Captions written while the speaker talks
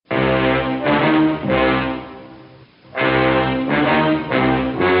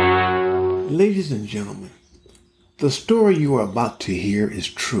Ladies and gentlemen, the story you are about to hear is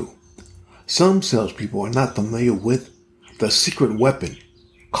true. Some salespeople are not familiar with the secret weapon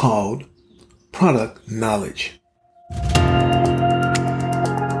called product knowledge.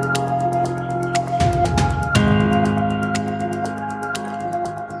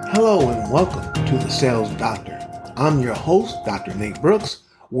 Hello and welcome to the Sales Doctor. I'm your host, Dr. Nate Brooks,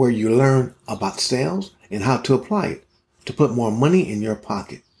 where you learn about sales and how to apply it to put more money in your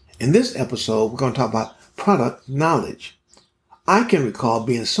pocket. In this episode, we're going to talk about product knowledge. I can recall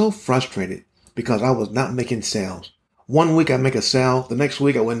being so frustrated because I was not making sales. One week I make a sale, the next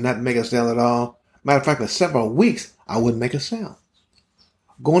week I would not make a sale at all. Matter of fact, for several weeks I wouldn't make a sale.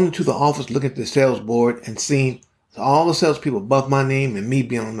 Going into the office, looking at the sales board and seeing all the salespeople above my name and me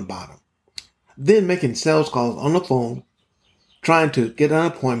being on the bottom. Then making sales calls on the phone, trying to get an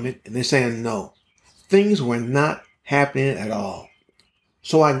appointment, and they're saying no. Things were not happening at all.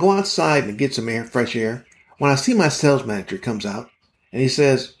 So I go outside and get some air, fresh air. When I see my sales manager comes out and he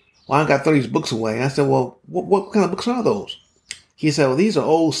says, well, I got to throw these books away. I said, well, what kind of books are those? He said, well, these are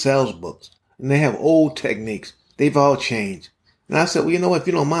old sales books and they have old techniques. They've all changed. And I said, well, you know what? If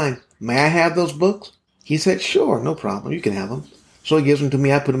you don't mind, may I have those books? He said, sure, no problem. You can have them. So he gives them to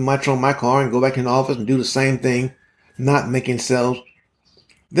me. I put them in my trunk of my car and go back in the office and do the same thing, not making sales.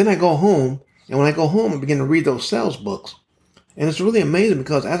 Then I go home. And when I go home, I begin to read those sales books. And it's really amazing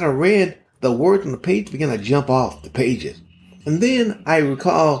because as I read, the words on the page began to jump off the pages. And then I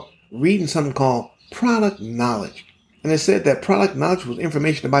recall reading something called product knowledge. And it said that product knowledge was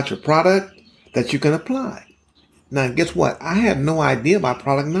information about your product that you can apply. Now, guess what? I had no idea about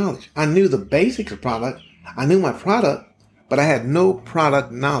product knowledge. I knew the basics of product. I knew my product, but I had no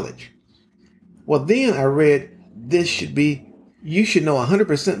product knowledge. Well, then I read you should know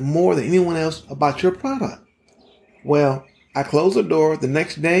 100% more than anyone else about your product. Well, I closed the door. The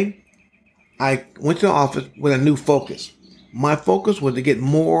next day, I went to the office with a new focus. My focus was to get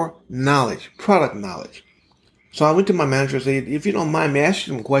more knowledge, product knowledge. So I went to my manager and said, if you don't mind me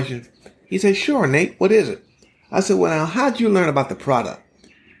asking some questions. He said, sure, Nate, what is it? I said, well, now, how'd you learn about the product?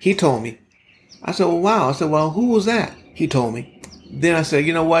 He told me. I said, well, wow. I said, well, who was that? He told me. Then I said,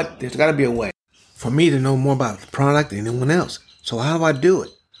 you know what? There's got to be a way for me to know more about the product than anyone else. So how do I do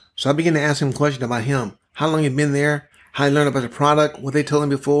it? So I began to ask him questions about him. How long he'd been there? How he learned about the product? What they told him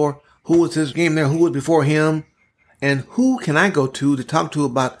before? Who was his game there? Who was before him? And who can I go to talk to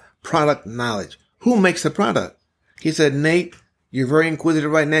about product knowledge? Who makes the product? He said, Nate, you're very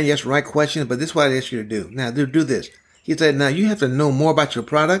inquisitive right now. You ask the right questions, but this is what I ask you to do. Now, do this. He said, now you have to know more about your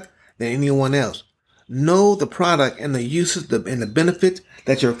product than anyone else. Know the product and the uses and the benefits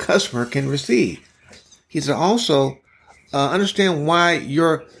that your customer can receive. He said, also, understand why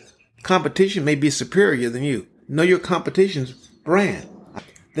your competition may be superior than you. Know your competition's brand.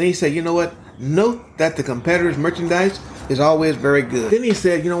 Then he said, you know what? Note that the competitor's merchandise is always very good. Then he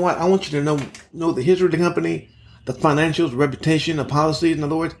said, you know what? I want you to know the history of the company, the financials, reputation, the policies. In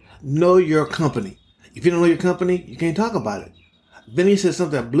other words, know your company. If you don't know your company, you can't talk about it. Then he said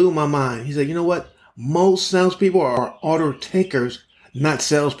something that blew my mind. He said, you know what? Most salespeople are order takers, not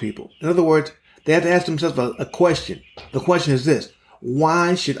salespeople. In other words, they have to ask themselves a question. The question is this: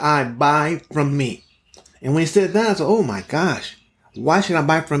 why should I buy from me? And when he said that, I said, oh my gosh, why should I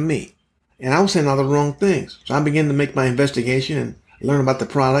buy from me? And I was saying all the wrong things. So I began to make my investigation and learn about the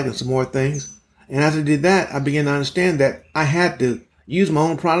product and some more things. And as I did that, I began to understand that I had to use my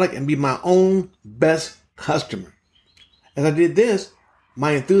own product and be my own best customer. As I did this,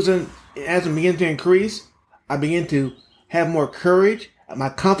 my enthusiasm began to increase. I began to have more courage. My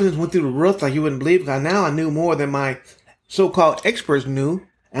confidence went through the roof like you wouldn't believe. Because now I knew more than my so-called experts knew.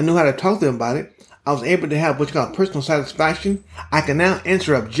 I knew how to talk to them about it. I was able to have what's called personal satisfaction. I can now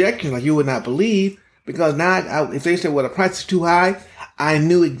answer objections like you would not believe. Because now, if they said, well, the price is too high, I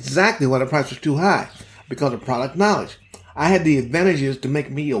knew exactly why the price was too high because of product knowledge. I had the advantages to make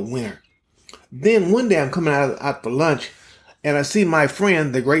me a winner. Then one day I'm coming out for lunch and I see my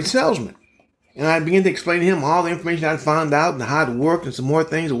friend, the great salesman. And I began to explain to him all the information I found out and how it worked and some more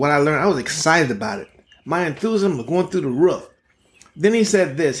things and what I learned. I was excited about it. My enthusiasm was going through the roof. Then he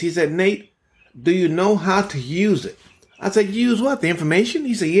said this. He said, Nate, do you know how to use it? I said, use what? The information?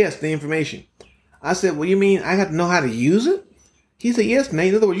 He said, yes, the information. I said, well, you mean I got to know how to use it? He said, yes,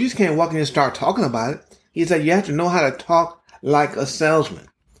 Nate. In other words, you just can't walk in and start talking about it. He said, you have to know how to talk like a salesman.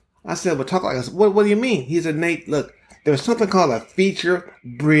 I said, well, talk like a salesman. What do you mean? He said, Nate, look, there's something called a feature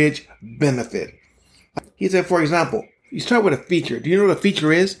bridge benefit. He said, for example, you start with a feature. Do you know what a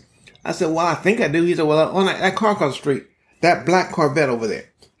feature is? I said, well, I think I do. He said, well, on that car across the street, that black Corvette over there.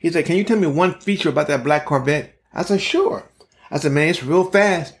 He said, can you tell me one feature about that black Corvette? I said, sure. I said, man, it's real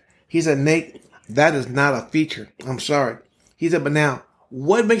fast. He said, Nate, that is not a feature. I'm sorry. He said, but now,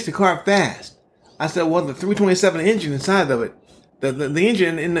 what makes the car fast? I said, well, the 327 engine inside of it. The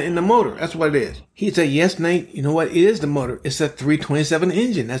engine in the motor. That's what it is. He said, yes, Nate, you know what? It is the motor. It's a 327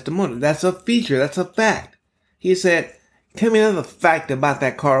 engine. That's the motor. That's a feature. That's a fact. He said, tell me another fact about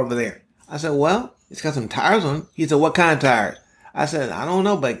that car over there. I said, well, it's got some tires on it. He said, what kind of tires? I said, I don't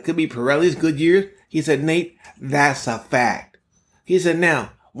know, but it could be Pirellis, Goodyears. He said, Nate, that's a fact. He said,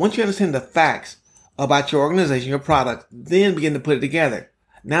 now, once you understand the facts about your organization, your product, then begin to put it together.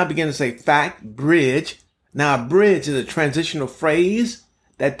 Now begin to say fact, bridge. Now a bridge is a transitional phrase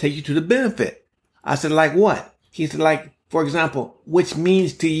that takes you to the benefit. I said, like what? He said, like, for example, which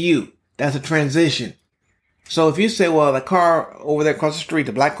means to you. That's a transition. So if you say, well, the car over there across the street,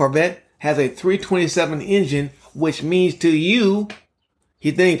 the black Corvette, has a 327 engine, which means to you,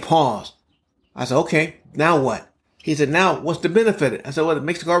 then he paused. I said, okay, now what? He said, now what's the benefit? I said, well, it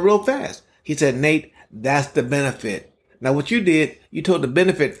makes the car real fast. He said, Nate, that's the benefit. Now what you did, you told the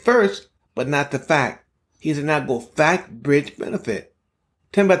benefit first, but not the fact. He said, now go fact, bridge, benefit.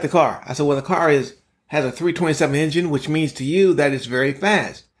 Tell me about the car. I said, well, the car has a 327 engine, which means to you that it's very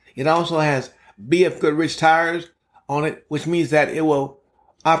fast. It also has BF Goodrich tires on it, which means that it will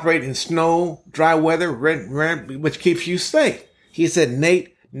operate in snow, dry weather, which keeps you safe. He said,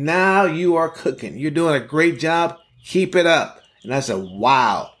 Nate, now you are cooking. You're doing a great job. Keep it up. And I said,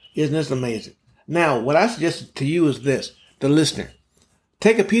 wow, isn't this amazing? Now, what I suggest to you is this, the listener.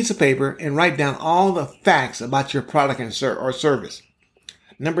 Take a piece of paper and write down all the facts about your product and or service.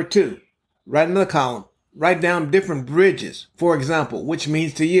 Number 2, write another column. Write down different bridges. For example, which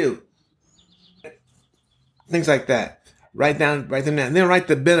means to you. Things like that. Write them down. And then write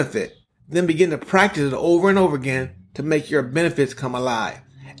the benefit. Then begin to practice it over and over again to make your benefits come alive.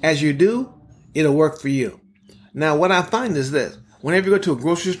 As you do, it'll work for you. Now, what I find is this. Whenever you go to a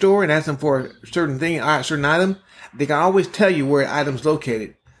grocery store and ask them for a certain thing, a certain item, they can always tell you where the item's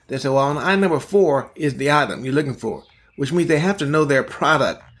located. They say, well, on item number 4 is the item you're looking for, which means they have to know their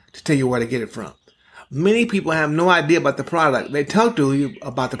product to tell you where to get it from. Many people have no idea about the product. They talk to you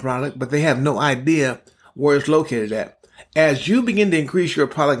about the product, but they have no idea where it's located at. As you begin to increase your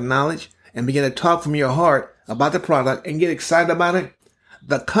product knowledge and begin to talk from your heart about the product and get excited about it,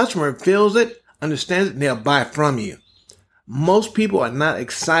 the customer feels it, understands it, and they'll buy from you. Most people are not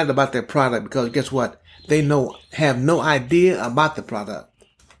excited about their product because guess what? They have no idea about the product.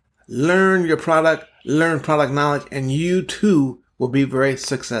 Learn your product, learn product knowledge, and you too will be very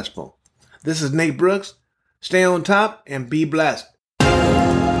successful. This is Nate Brooks. Stay on top and be blessed.